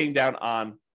amount you're paying down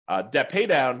on debt pay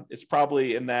down is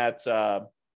probably in that,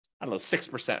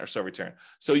 6% or so return.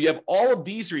 So you have all of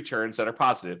these returns that are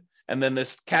positive, and then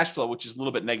this cash flow, which is a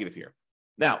little bit negative here.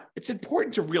 Now, it's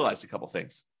important to realize a couple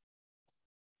things.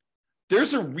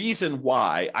 There's a reason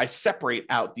why I separate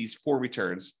out these four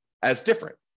returns as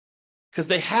different, because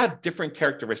they have different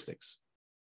characteristics.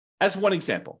 As one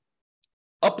example,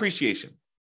 appreciation.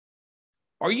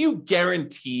 Are you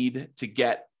guaranteed to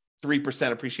get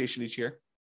 3% appreciation each year?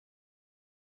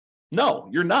 No,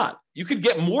 you're not. You could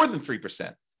get more than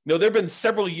 3%. There have been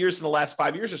several years in the last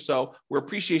 5 years or so where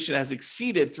appreciation has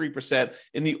exceeded 3%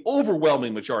 in the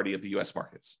overwhelming majority of the US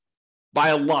markets by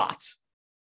a lot,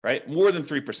 right? More than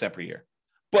 3% per year.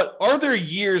 But are there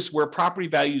years where property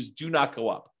values do not go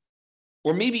up?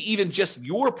 Or maybe even just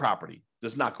your property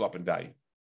does not go up in value?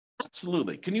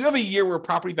 Absolutely. Can you have a year where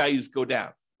property values go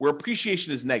down, where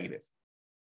appreciation is negative?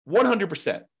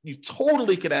 100%. You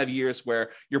totally can have years where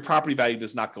your property value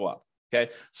does not go up. Okay.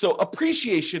 So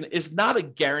appreciation is not a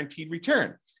guaranteed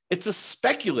return. It's a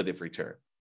speculative return,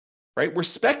 right? We're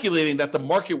speculating that the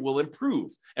market will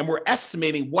improve, and we're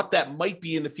estimating what that might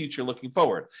be in the future looking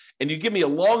forward. And you give me a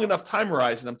long enough time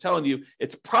horizon, I'm telling you,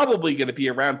 it's probably going to be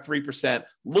around 3%,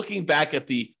 looking back at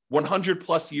the 100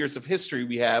 plus years of history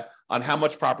we have on how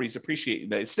much properties appreciate in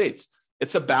the United States.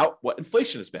 It's about what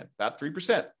inflation has been, about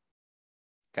 3%.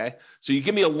 Okay. So you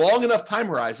give me a long enough time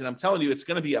horizon, I'm telling you, it's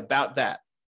going to be about that.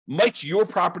 Might your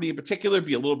property in particular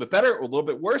be a little bit better or a little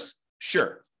bit worse?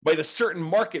 Sure. Might a certain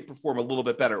market perform a little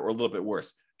bit better or a little bit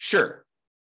worse? Sure.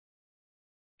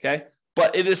 Okay.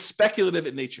 but it is speculative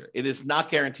in nature. It is not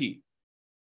guaranteed.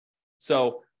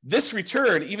 So this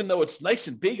return, even though it's nice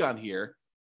and big on here,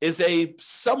 is a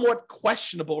somewhat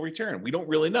questionable return. We don't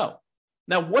really know.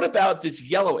 Now, what about this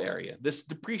yellow area, this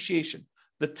depreciation,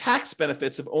 the tax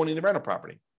benefits of owning the rental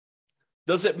property?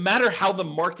 Does it matter how the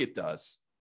market does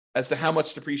as to how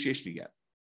much depreciation you get?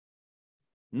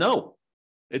 No,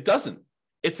 it doesn't.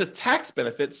 It's a tax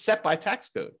benefit set by tax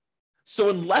code. So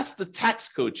unless the tax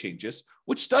code changes,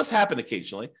 which does happen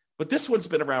occasionally, but this one's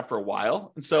been around for a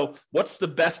while. And so what's the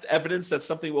best evidence that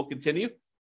something will continue?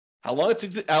 How long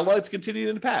it's continued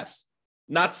in the past.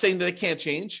 Not saying that it can't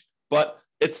change, but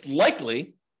it's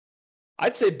likely,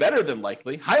 I'd say better than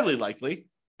likely, highly likely,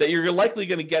 that you're likely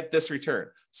going to get this return.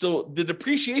 So the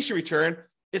depreciation return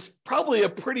is probably a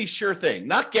pretty sure thing.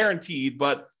 Not guaranteed,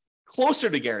 but closer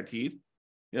to guaranteed.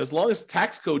 As long as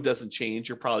tax code doesn't change,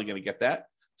 you're probably going to get that.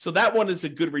 So that one is a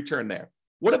good return there.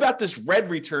 What about this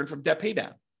red return from debt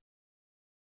paydown?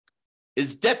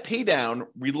 Is debt paydown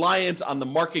reliant on the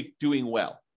market doing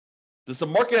well? Does the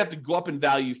market have to go up in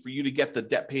value for you to get the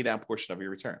debt paydown portion of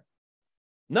your return?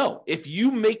 No. If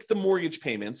you make the mortgage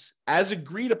payments as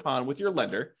agreed upon with your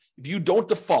lender, if you don't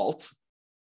default,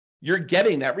 you're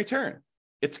getting that return.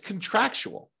 It's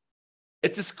contractual.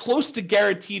 It's as close to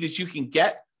guaranteed as you can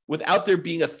get without there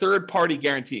being a third party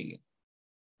guaranteeing it,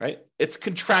 right? It's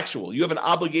contractual. You have an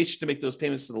obligation to make those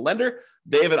payments to the lender.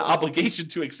 They have an obligation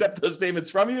to accept those payments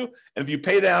from you. And if you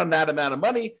pay down that amount of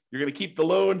money, you're going to keep the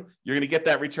loan. You're going to get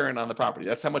that return on the property.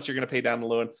 That's how much you're going to pay down the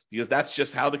loan, because that's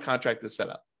just how the contract is set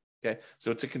up. Okay.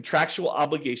 So it's a contractual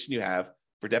obligation you have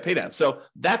for debt paydown. So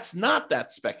that's not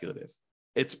that speculative.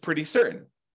 It's pretty certain.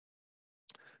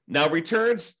 Now,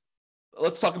 returns,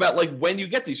 let's talk about like when you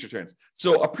get these returns.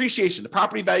 So appreciation, the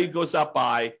property value goes up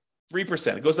by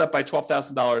 3%. It goes up by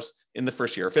 $12,000 in the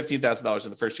first year, or $15,000 in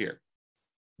the first year.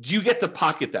 Do you get to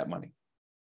pocket that money?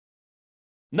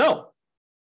 No.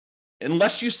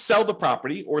 Unless you sell the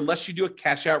property or unless you do a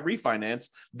cash out refinance,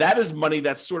 that is money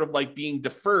that's sort of like being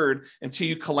deferred until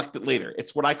you collect it later.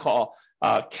 It's what I call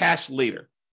cash later.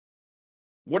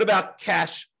 What about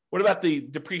cash? What about the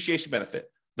depreciation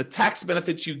benefit? The tax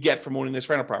benefits you get from owning this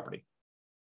rental property.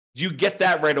 Do you get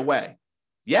that right away?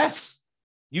 Yes,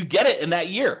 you get it in that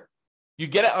year. You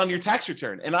get it on your tax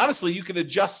return. And honestly, you can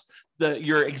adjust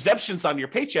your exemptions on your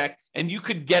paycheck and you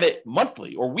could get it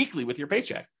monthly or weekly with your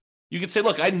paycheck. You could say,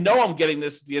 look, I know I'm getting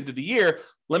this at the end of the year.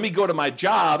 Let me go to my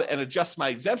job and adjust my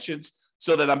exemptions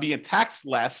so that I'm being taxed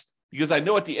less, because I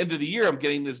know at the end of the year, I'm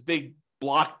getting this big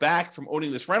block back from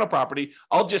owning this rental property.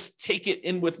 I'll just take it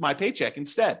in with my paycheck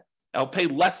instead. I'll pay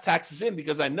less taxes in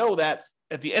because I know that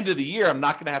at the end of the year, I'm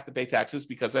not going to have to pay taxes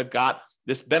because I've got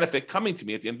this benefit coming to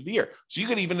me at the end of the year. So you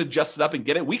can even adjust it up and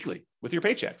get it weekly with your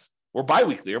paychecks, or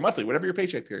biweekly or monthly, whatever your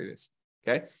paycheck period is.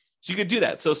 Okay. So you could do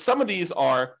that. So some of these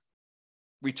are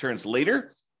returns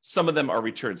later. Some of them are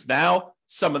returns now.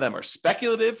 Some of them are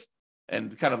speculative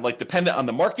and kind of like dependent on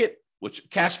the market, which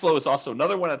cash flow is also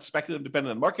another one that's speculative,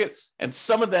 dependent on the market. And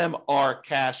some of them are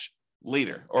cash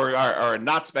later, or are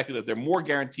not speculative. They're more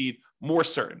guaranteed, more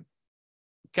certain.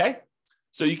 Okay.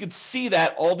 So you can see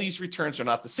that all these returns are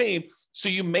not the same. So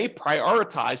you may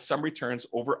prioritize some returns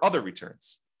over other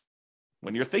returns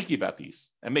when you're thinking about these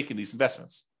and making these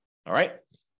investments. All right.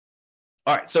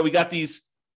 All right. So we got these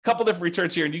couple different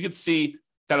returns here, and you can see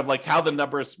kind of like how the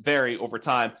numbers vary over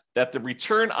time, that the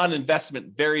return on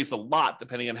investment varies a lot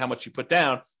depending on how much you put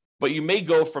down, but you may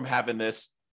go from having this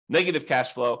negative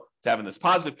cash flow to having this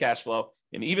positive cash flow.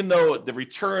 And even though the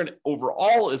return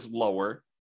overall is lower,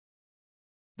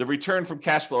 the return from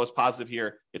cash flow is positive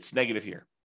here, it's negative here,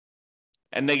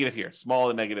 and negative here, small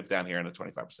and negative down here, and a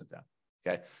 25% down.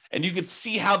 Okay. And you can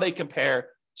see how they compare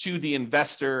to the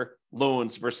investor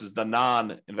loans versus the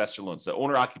non-investor loans, the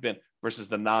owner-occupant versus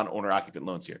the non-owner occupant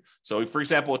loans here. So for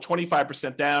example, a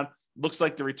 25% down, looks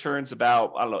like the return's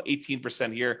about,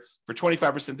 18% here. For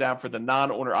 25% down for the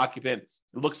non-owner occupant,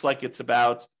 it looks like it's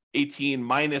about 18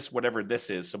 minus whatever this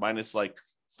is. So minus like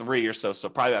 3 or so. So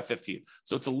probably about 15.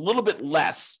 So it's a little bit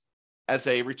less as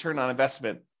a return on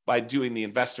investment by doing the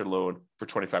investor loan for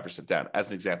 25% down as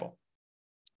an example.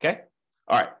 Okay.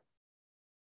 All right.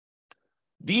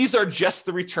 These are just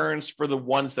the returns for the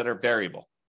ones that are variable.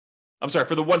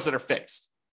 For the ones that are fixed.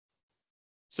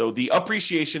 So the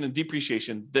appreciation and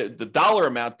depreciation, the dollar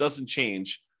amount doesn't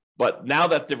change, but now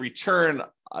that the return,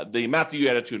 the amount that you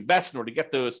had to invest in order to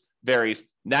get those varies,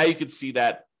 now you can see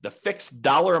that the fixed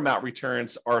dollar amount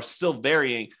returns are still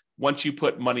varying once you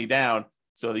put money down,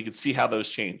 so that you can see how those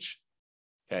change,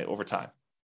 okay, over time.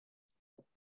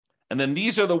 And then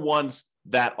these are the ones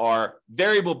that are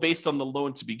variable based on the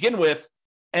loan to begin with,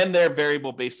 and they're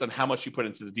variable based on how much you put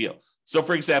into the deal. So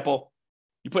for example,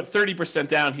 You put 30%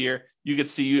 down here, you can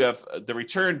see you have the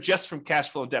return just from cash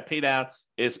flow and debt pay down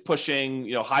is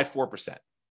pushing, high 4%.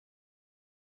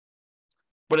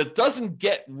 But it doesn't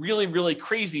get really, really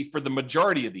crazy for the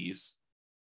majority of these,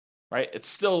 right? It's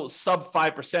still sub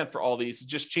 5% for all these. It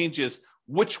just changes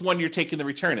which one you're taking the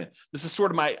return in. This is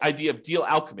sort of my idea of deal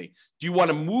alchemy. Do you want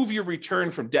to move your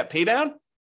return from debt pay down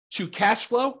to cash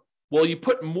flow? Well, you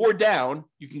put more down,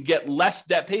 you can get less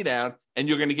debt pay down, and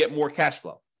you're going to get more cash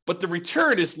flow. But the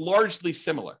return is largely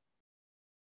similar,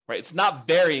 right? It's not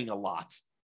varying a lot,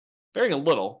 varying a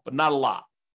little, but not a lot.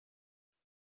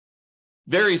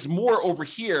 Varies more over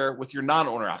here with your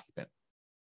non-owner occupant.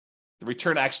 The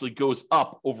return actually goes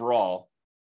up overall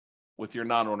with your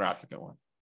non-owner occupant one.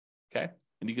 Okay.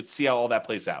 And you can see how all that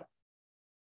plays out.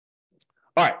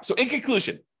 All right. So in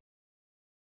conclusion,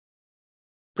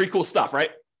 pretty cool stuff,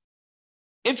 right?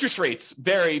 Interest rates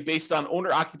vary based on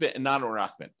owner occupant and non-owner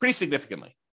occupant pretty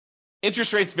significantly.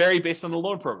 Interest rates vary based on the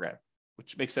loan program,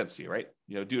 which makes sense to you, right?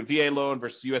 Doing VA loan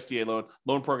versus USDA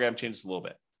loan program changes a little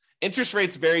bit. Interest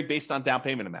rates vary based on down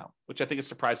payment amount, which I think is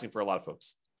surprising for a lot of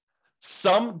folks.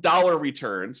 Some dollar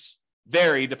returns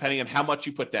vary depending on how much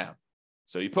you put down.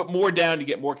 So you put more down, you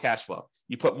get more cash flow.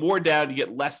 You put more down, you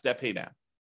get less debt pay down.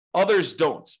 Others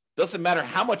don't. Doesn't matter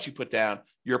how much you put down,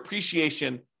 your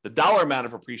appreciation, the dollar amount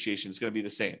of appreciation is going to be the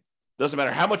same. Doesn't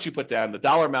matter how much you put down, the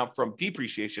dollar amount from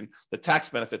depreciation, the tax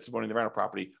benefits of owning the rental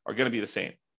property are going to be the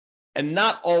same. And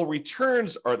not all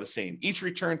returns are the same. Each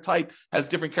return type has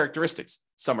different characteristics.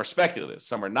 Some are speculative,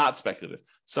 some are not speculative.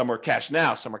 Some are cash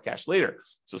now, some are cash later.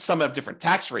 So some have different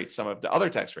tax rates, some have the other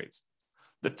tax rates.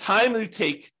 The time you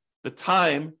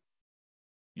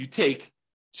take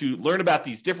to learn about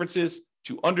these differences,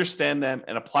 to understand them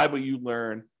and apply what you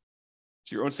learn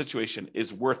to your own situation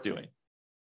is worth doing.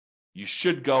 You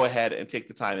should go ahead and take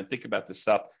the time and think about this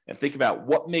stuff and think about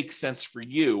what makes sense for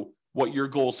you, what your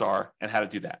goals are, and how to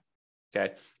do that.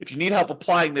 Okay. If you need help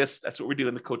applying this, that's what we're doing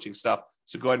in the coaching stuff.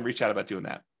 So go ahead and reach out about doing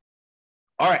that.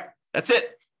 All right. That's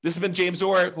it. This has been James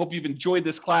Orr. Hope you've enjoyed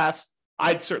this class.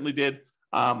 I certainly did.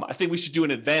 I think we should do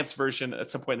an advanced version at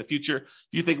some point in the future. If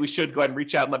you think we should, go ahead and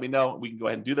reach out and let me know. We can go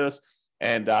ahead and do those.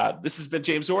 And this has been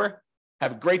James Orr.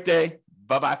 Have a great day.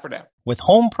 Bye-bye for now. With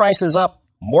home prices up,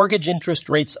 mortgage interest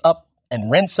rates up,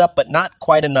 and rents up but not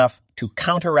quite enough to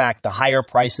counteract the higher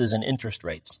prices and interest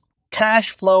rates,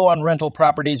 cash flow on rental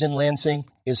properties in Lansing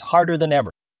is harder than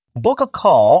ever. Book a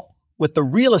call with the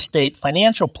Real Estate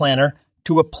Financial Planner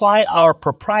to apply our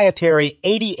proprietary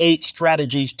 88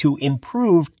 strategies to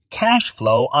improve cash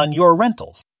flow on your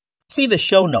rentals. See the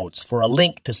show notes for a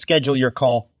link to schedule your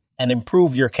call and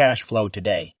improve your cash flow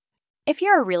today. If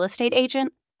you're a real estate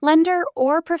agent, lender,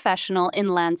 or professional in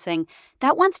Lansing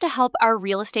that wants to help our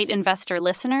real estate investor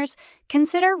listeners,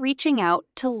 consider reaching out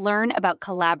to learn about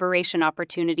collaboration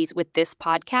opportunities with this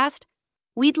podcast.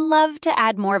 We'd love to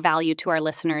add more value to our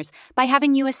listeners by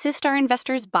having you assist our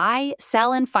investors buy,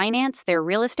 sell, and finance their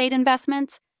real estate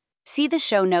investments. See the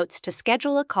show notes to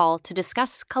schedule a call to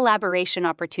discuss collaboration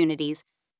opportunities